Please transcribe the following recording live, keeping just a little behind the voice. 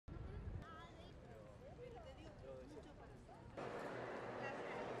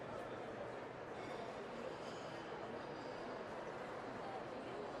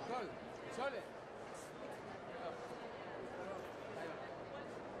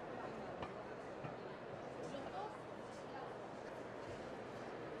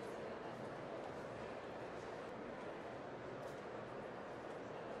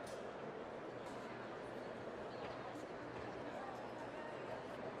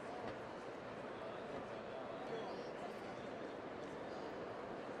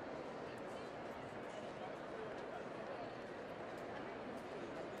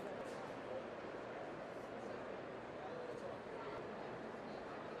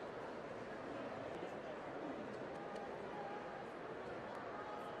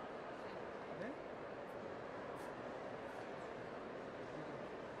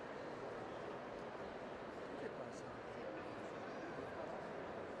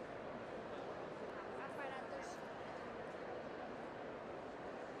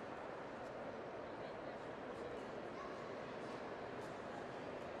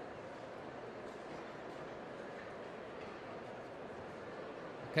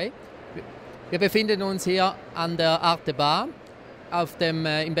Okay. Wir befinden uns hier an der ArteBA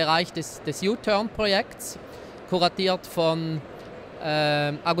im Bereich des U-Turn-Projekts, kuratiert von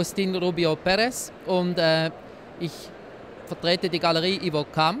Agustin Rubio Perez, und ich vertrete die Galerie Ivo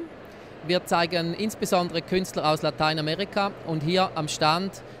Kamm. Wir zeigen insbesondere Künstler aus Lateinamerika, und hier am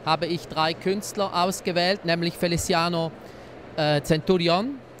Stand habe ich 3 Künstler ausgewählt, nämlich Feliciano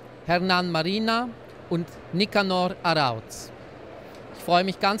Centurion, Hernan Marina und Nicanor Arauz. Ich freue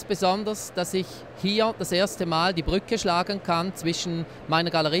mich ganz besonders, dass ich hier das erste Mal die Brücke schlagen kann zwischen meiner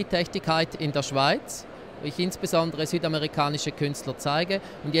Galerietätigkeit in der Schweiz, wo ich insbesondere südamerikanische Künstler zeige,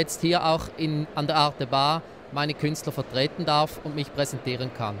 und jetzt hier auch an der ArteBA meine Künstler vertreten darf und mich präsentieren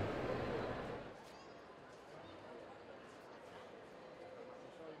kann.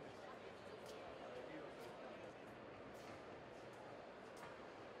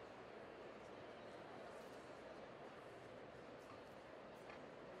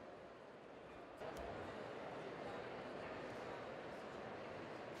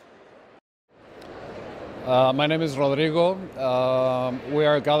 My name is Rodrigo. We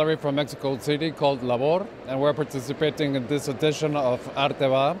are a gallery from Mexico City called Labor, and we're participating in this edition of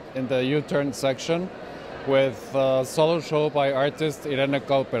ArteBA in the U-Turn section with a solo show by artist Irene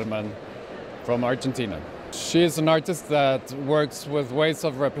Kauperman from Argentina. She is an artist that works with ways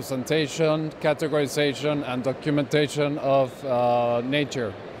of representation, categorization, and documentation of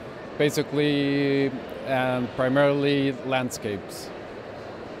nature, basically and primarily landscapes.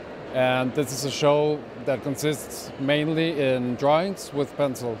 And this is a show that consists mainly in drawings with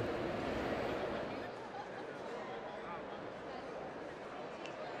pencil.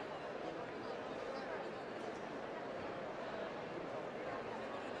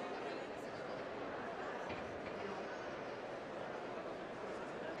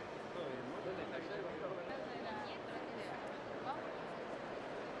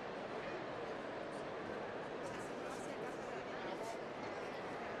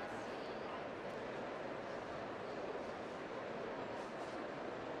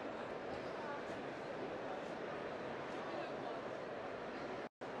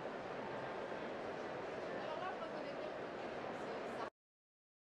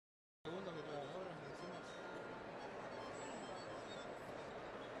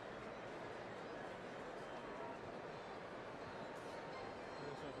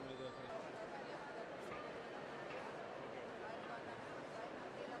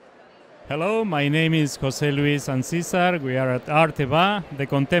 Hello, my name is José Luis Ancísar. We are at ArteBA, the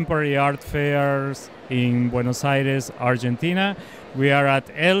contemporary art fairs in Buenos Aires, Argentina. We are at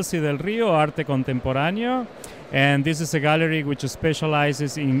Elsi del Rio, Arte Contemporáneo, and this is a gallery which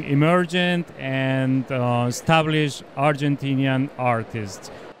specializes in emergent and established Argentinian artists.